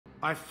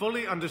I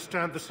fully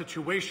understand the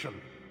situation.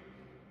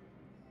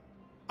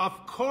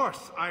 Of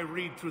course I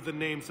read through the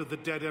names of the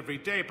dead every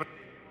day, but...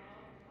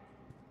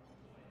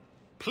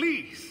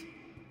 Please!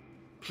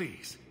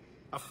 Please.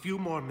 A few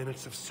more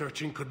minutes of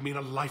searching could mean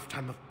a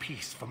lifetime of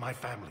peace for my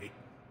family.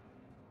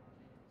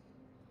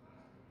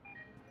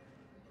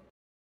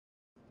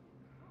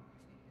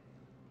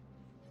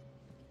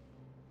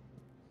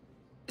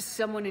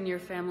 Someone in your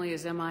family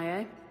is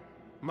MIA?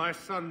 My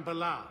son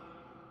Bilal.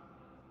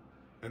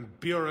 And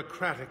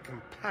bureaucratic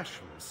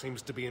compassion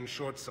seems to be in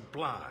short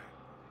supply.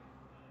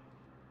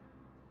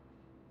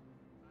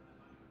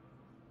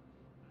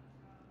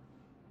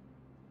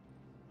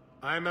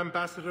 I'm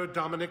Ambassador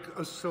Dominic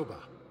Osoba.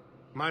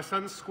 My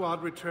son's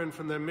squad returned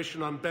from their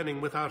mission on Benning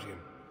without him.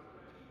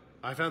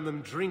 I found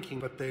them drinking,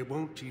 but they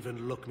won't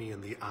even look me in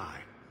the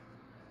eye.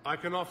 I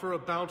can offer a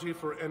bounty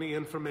for any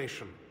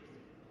information.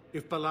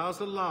 If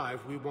Bilal's alive,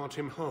 we want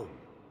him home.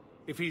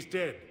 If he's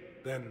dead,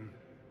 then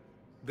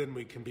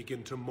we can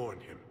begin to mourn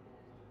him.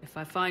 If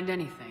I find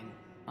anything,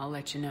 I'll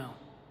let you know.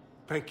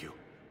 Thank you.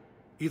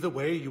 Either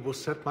way, you will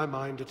set my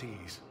mind at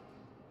ease.